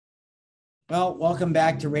Well, welcome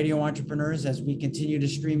back to Radio Entrepreneurs as we continue to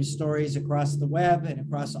stream stories across the web and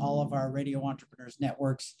across all of our Radio Entrepreneurs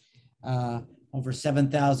networks. Over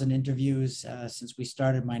 7,000 interviews since we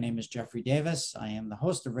started. My name is Jeffrey Davis. I am the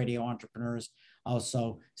host of Radio Entrepreneurs,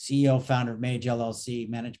 also CEO, founder of Mage LLC,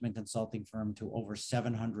 management consulting firm to over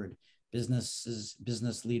 700 business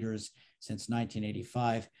leaders since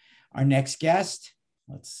 1985. Our next guest,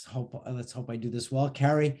 let's hope I do this well.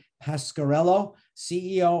 Carrie Pasquarello,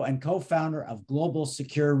 CEO and co-founder of Global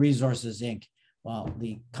Secure Resources, Inc. Well,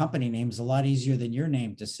 the company name's a lot easier than your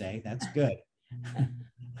name to say. That's good.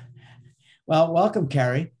 Well, welcome,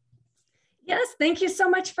 Carrie. Yes, thank you so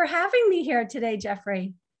much for having me here today,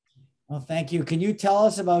 Jeffrey. Well, thank you. Can you tell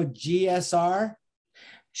us about GSR?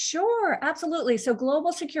 Sure, absolutely. So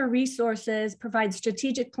Global Secure Resources provides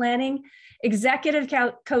strategic planning, executive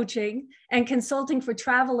coaching, and consulting for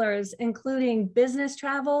travelers, including business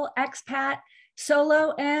travel, expat,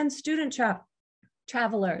 solo, and student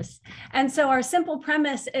travelers. And so our simple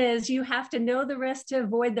premise is you have to know the risk to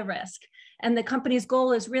avoid the risk. And the company's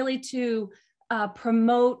goal is really to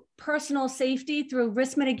promote personal safety through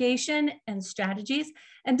risk mitigation and strategies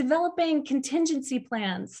and developing contingency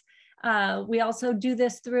plans. We also do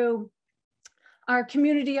this through our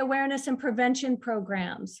community awareness and prevention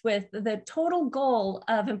programs with the total goal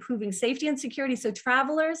of improving safety and security so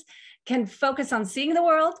travelers can focus on seeing the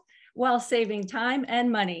world while saving time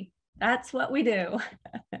and money. That's what we do.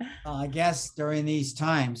 Well, I guess during these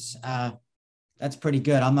times, that's pretty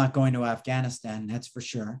good. I'm not going to Afghanistan, that's for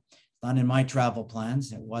sure. Not in my travel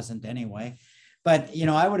plans. It wasn't anyway. But, you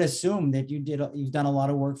know, I would assume that you've done a lot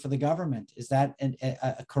of work for the government. Is that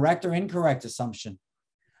a correct or incorrect assumption?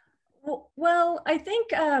 Well, I think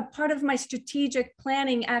part of my strategic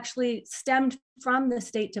planning actually stemmed from the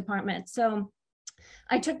State Department. So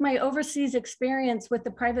I took my overseas experience with the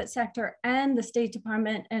private sector and the State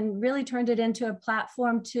Department and really turned it into a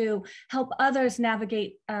platform to help others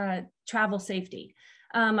navigate travel safety.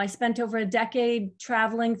 I spent over a decade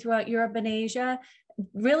traveling throughout Europe and Asia,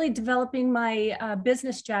 really developing my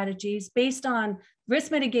business strategies based on risk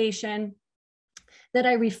mitigation that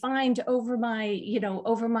I refined over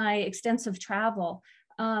my extensive travel.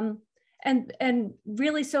 And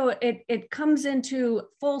really, so it comes into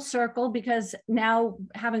full circle because now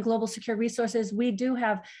having Global Secure Resources, we do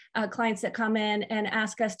have clients that come in and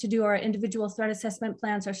ask us to do our individual threat assessment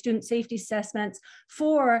plans, our student safety assessments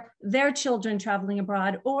for their children traveling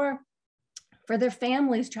abroad or for their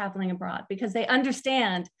families traveling abroad, because they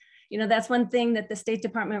understand, you know, that's one thing that the State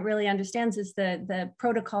Department really understands is the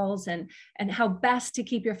protocols and how best to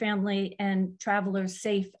keep your family and travelers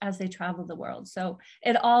safe as they travel the world. So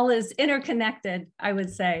it all is interconnected, I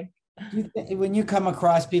would say. When you come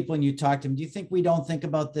across people and you talk to them, do you think we don't think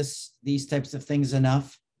about these types of things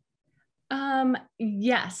enough?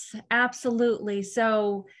 Yes, absolutely.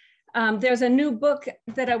 So there's a new book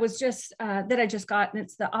that I just got, and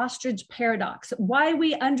it's The Ostrich Paradox: Why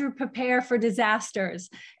We Underprepare for Disasters.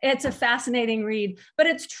 It's a fascinating read, but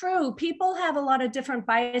it's true. People have a lot of different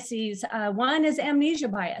biases. One is amnesia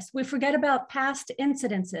bias. We forget about past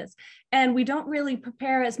incidences, and we don't really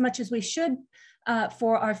prepare as much as we should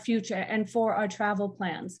for our future and for our travel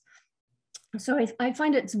plans. So I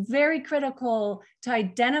find it's very critical to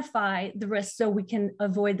identify the risk so we can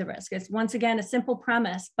avoid the risk. It's once again a simple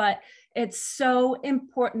premise, but it's so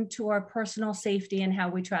important to our personal safety and how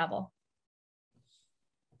we travel.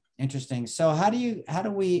 Interesting. So how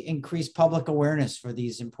do we increase public awareness for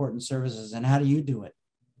these important services, and how do you do it?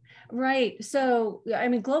 Right. So, I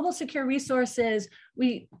mean, Global Secure Resources,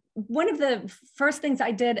 one of the first things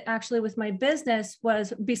I did actually with my business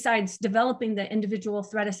was, besides developing the individual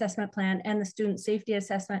threat assessment plan and the student safety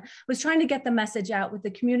assessment, was trying to get the message out with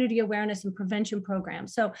the community awareness and prevention program.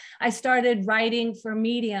 So I started writing for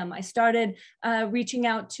Medium. I started reaching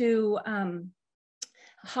out to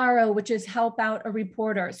HARO, which is Help Out a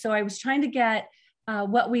Reporter. So I was trying to get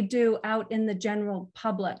what we do out in the general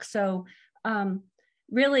public. So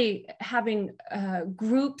really having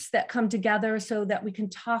groups that come together so that we can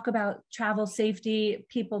talk about travel safety,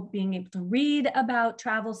 people being able to read about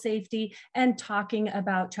travel safety and talking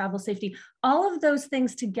about travel safety. All of those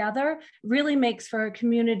things together really makes for a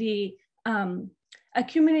community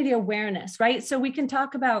awareness, right? So we can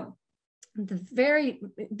talk about the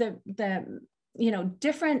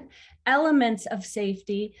different elements of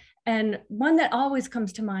safety. And one that always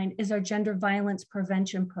comes to mind is our gender violence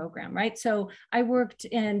prevention program, right? So I worked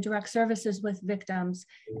in direct services with victims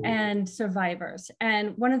and survivors.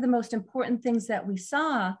 And one of the most important things that we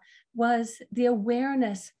saw was the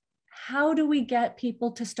awareness how do we get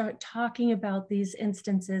people to start talking about these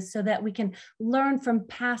instances so that we can learn from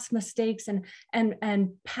past mistakes and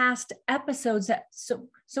past episodes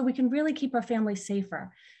so we can really keep our families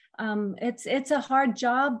safer. It's a hard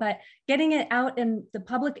job, but getting it out in the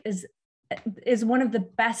public is one of the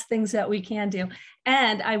best things that we can do.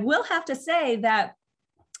 And I will have to say that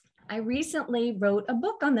I recently wrote a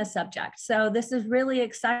book on this subject. So this is really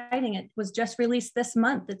exciting. It was just released this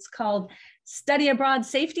month. It's called Study Abroad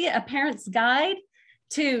Safety, A Parent's Guide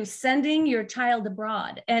to Sending Your Child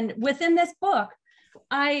Abroad. And within this book,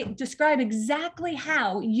 I describe exactly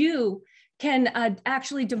how you can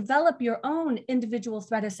actually develop your own individual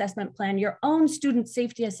threat assessment plan, your own student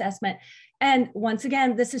safety assessment. And once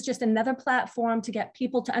again, this is just another platform to get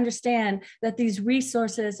people to understand that these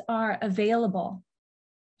resources are available.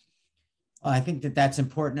 Well, I think that that's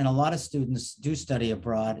important, and a lot of students do study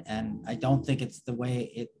abroad, and I don't think it's the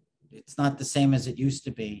way it's not the same as it used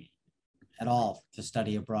to be at all to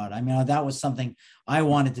study abroad. I mean, that was something I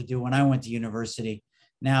wanted to do when I went to university.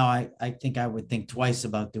 Now I think I would think twice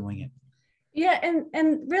about doing it. Yeah,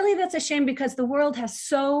 and really that's a shame because the world has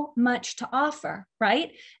so much to offer,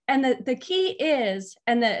 right? And the key is,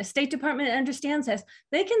 and the State Department understands this,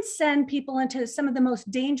 they can send people into some of the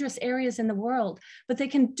most dangerous areas in the world, but they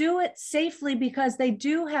can do it safely because they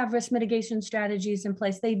do have risk mitigation strategies in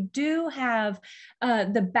place. They do have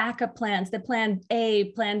the backup plans, the plan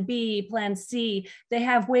A, plan B, plan C. They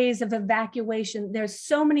have ways of evacuation. There's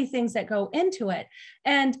so many things that go into it.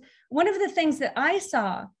 And one of the things that I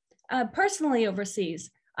saw personally overseas,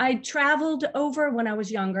 I traveled over when I was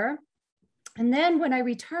younger. And then when I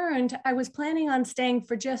returned, I was planning on staying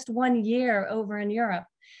for just 1 year over in Europe.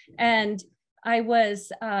 And I was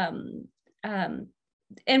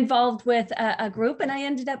involved with a group, and I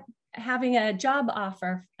ended up having a job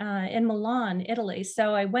offer in Milan, Italy.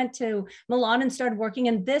 So I went to Milan and started working.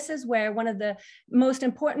 And this is where one of the most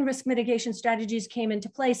important risk mitigation strategies came into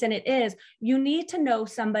place. And it is, you need to know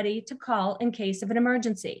somebody to call in case of an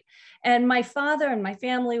emergency. And my father and my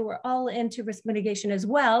family were all into risk mitigation as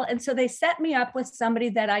well. And so they set me up with somebody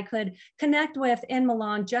that I could connect with in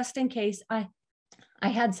Milan just in case I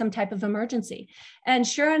had some type of emergency. And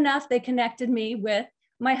sure enough, they connected me with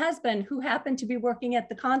my husband, who happened to be working at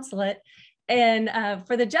the consulate and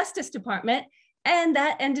for the Justice Department. And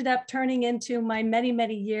that ended up turning into my many,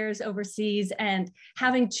 many years overseas and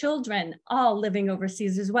having children all living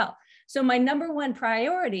overseas as well. So my number one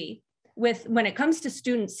priority when it comes to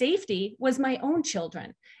student safety was my own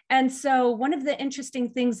children. And so one of the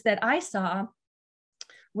interesting things that I saw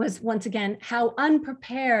was, once again, how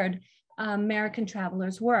unprepared American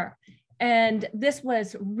travelers were. And this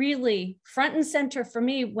was really front and center for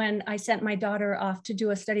me when I sent my daughter off to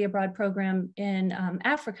do a study abroad program in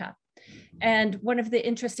Africa. And one of the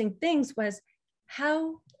interesting things was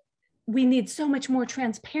how we need so much more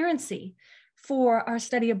transparency for our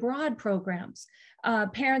study abroad programs.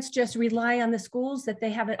 Parents just rely on the schools that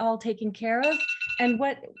they have it all taken care of. And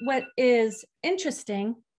what is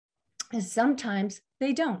interesting is sometimes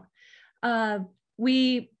they don't.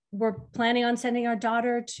 We were planning on sending our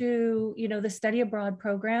daughter to, the study abroad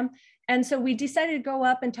program. And so we decided to go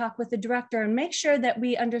up and talk with the director and make sure that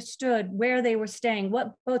we understood where they were staying,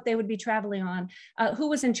 what boat they would be traveling on, who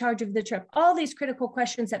was in charge of the trip, all these critical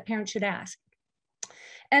questions that parents should ask.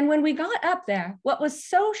 And when we got up there, what was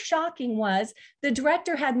so shocking was the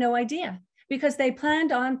director had no idea because they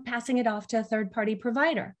planned on passing it off to a third-party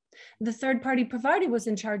provider. The third-party provider was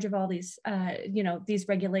in charge of all these, these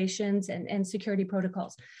regulations and security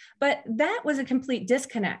protocols. But that was a complete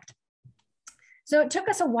disconnect. So it took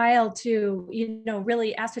us a while to,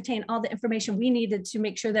 really ascertain all the information we needed to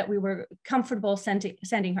make sure that we were comfortable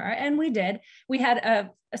sending her. And we did. We had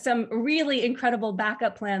some really incredible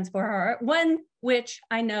backup plans for her, one which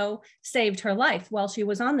I know saved her life while she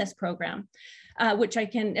was on this program. Which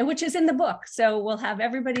is in the book. So we'll have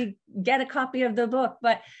everybody get a copy of the book.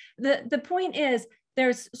 But the point is,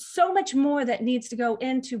 there's so much more that needs to go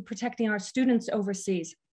into protecting our students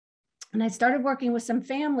overseas. And I started working with some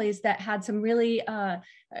families that had some really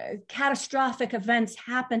catastrophic events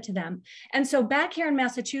happen to them. And so back here in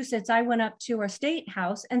Massachusetts, I went up to our state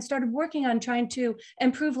house and started working on trying to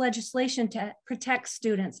improve legislation to protect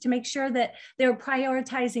students, to make sure that they were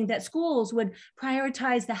prioritizing, that schools would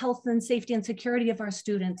prioritize the health and safety and security of our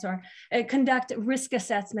students, or conduct risk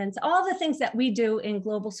assessments, all the things that we do in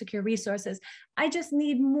Global Secure Resources. I just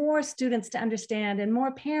need more students to understand and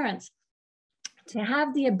more parents to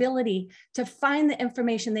have the ability to find the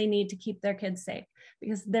information they need to keep their kids safe,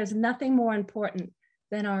 because there's nothing more important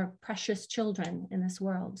than our precious children in this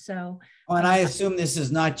world. So, and I assume this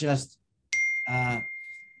is not just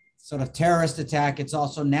sort of terrorist attack, it's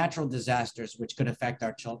also natural disasters which could affect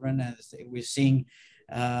our children. As we've seen,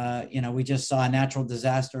 we just saw a natural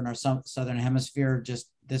disaster in our southern hemisphere just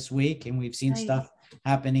this week, and we've seen stuff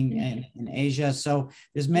happening in Asia. So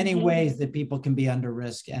there's many ways that people can be under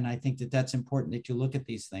risk, and I think that that's important that you look at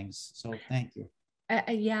these things. So thank you.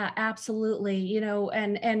 Yeah, absolutely.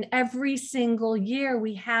 And every single year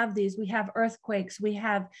we have earthquakes, we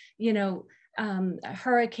have,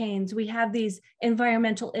 hurricanes, we have these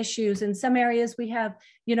environmental issues. In some areas we have,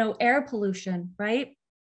 air pollution, right?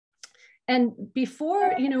 And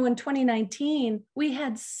before, in 2019, we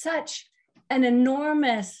had such an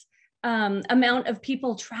enormous amount of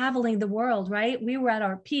people traveling the world, right? We were at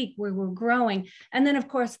our peak, we were growing. And then of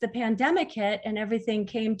course the pandemic hit and everything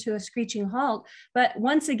came to a screeching halt. But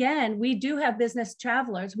once again, we do have business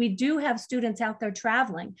travelers. We do have students out there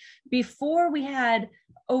traveling. Before we had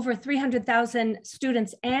over 300,000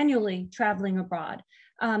 students annually traveling abroad.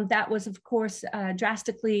 That was of course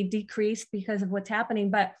drastically decreased because of what's happening,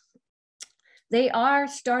 but they are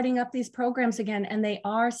starting up these programs again, and they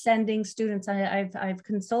are sending students. I've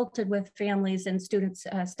consulted with families and students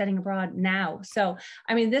studying abroad now. So,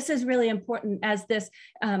 I mean, this is really important as this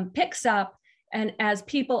picks up and as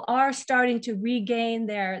people are starting to regain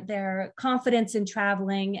their confidence in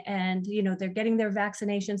traveling and, they're getting their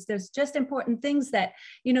vaccinations. There's just important things that,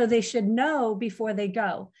 they should know before they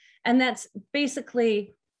go. And that's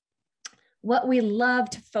basically what we love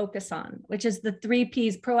to focus on, which is the 3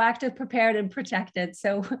 Ps: proactive, prepared, and protected.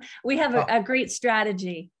 So we have a great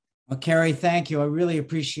strategy. Well, Carrie, thank you. I really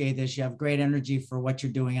appreciate this. You have great energy for what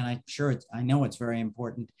you're doing, and I know it's very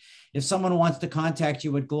important. If someone wants to contact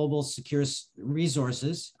you at Global Secure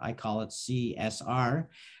Resources, I call it CSR,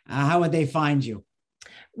 how would they find you?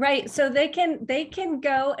 Right. So they can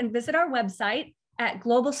go and visit our website at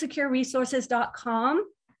globalsecureresources.com.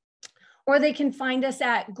 Or they can find us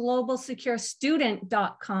at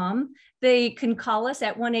globalsecurestudent.com. They can call us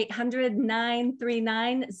at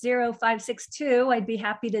 1-800-939-0562. I'd be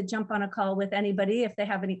happy to jump on a call with anybody if they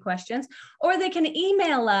have any questions. Or they can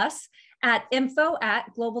email us at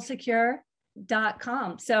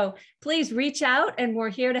info@globalsecure.com. So please reach out and we're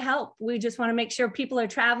here to help. We just want to make sure people are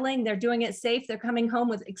traveling, they're doing it safe, they're coming home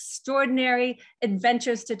with extraordinary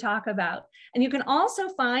adventures to talk about. And you can also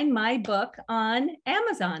find my book on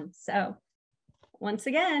Amazon. So once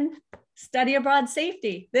again, Study Abroad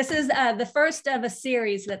Safety. This is the first of a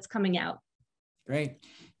series that's coming out. Great.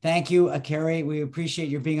 Thank you, Carrie. We appreciate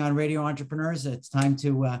your being on Radio Entrepreneurs. It's time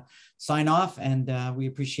to sign off, and we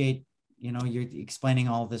appreciate you're explaining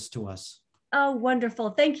all this to us. Oh, wonderful.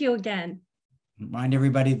 Thank you again. Remind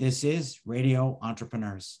everybody, this is Radio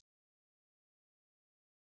Entrepreneurs.